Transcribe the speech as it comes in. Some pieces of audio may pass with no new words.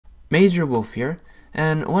Major Wolff here,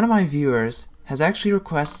 and one of my viewers has actually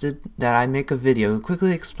requested that I make a video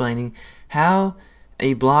quickly explaining how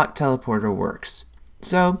a block teleporter works.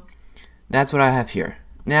 So that's what I have here.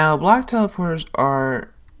 Now, block teleporters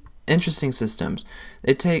are interesting systems.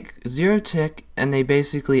 They take zero tick and they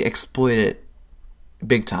basically exploit it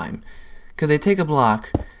big time, because they take a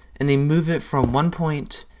block and they move it from one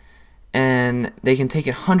point and they can take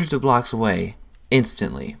it hundreds of blocks away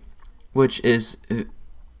instantly,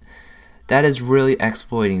 that is really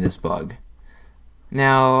exploiting this bug.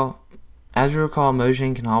 Now, as you recall,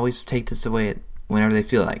 Mojang can always take this away whenever they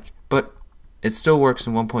feel like, but it still works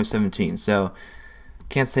in 1.17, so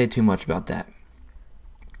can't say too much about that.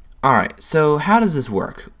 Alright, so how does this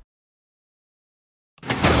work?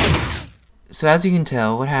 So as you can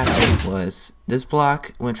tell, what happened was this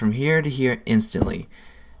block went from here to here instantly.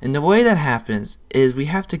 And the way that happens is we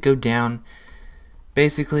have to go down.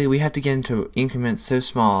 Basically, we have to get into increments so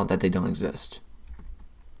small that they don't exist.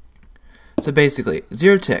 So basically,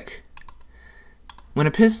 zero tick. When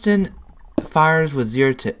a piston fires with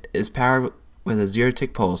is powered with a zero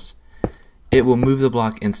tick pulse, it will move the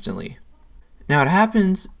block instantly. Now what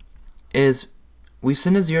happens is we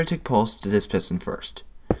send a zero tick pulse to this piston first.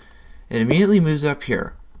 It immediately moves up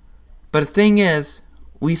here. But the thing is,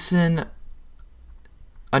 we send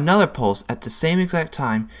another pulse at the same exact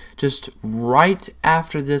time, just right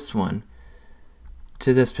after this one,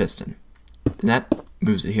 to this piston. And that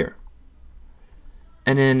moves it here.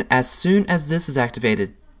 And then as soon as this is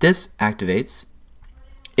activated, this activates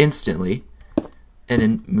instantly and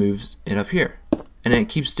then moves it up here. And then it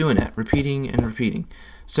keeps doing that, repeating and repeating.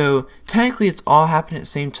 So technically it's all happening at the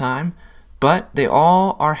same time, but they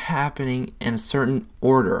all are happening in a certain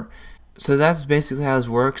order. So that's basically how this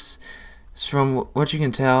works. So from what you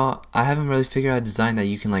can tell, I haven't really figured out a design that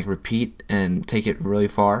you can like repeat and take it really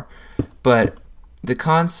far, but the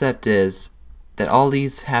concept is that all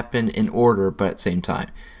these happen in order but at the same time.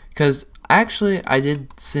 Because actually I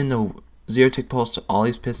did send a zero tick pulse to all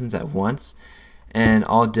these pistons at once, and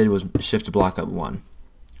all it did was shift a block up one,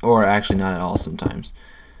 or actually not at all sometimes,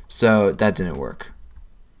 so that didn't work.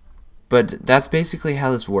 But that's basically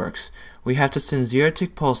how this works. We have to send zero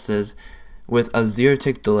tick pulses with a zero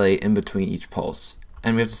tick delay in between each pulse,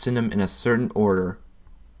 and we have to send them in a certain order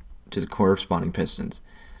to the corresponding pistons.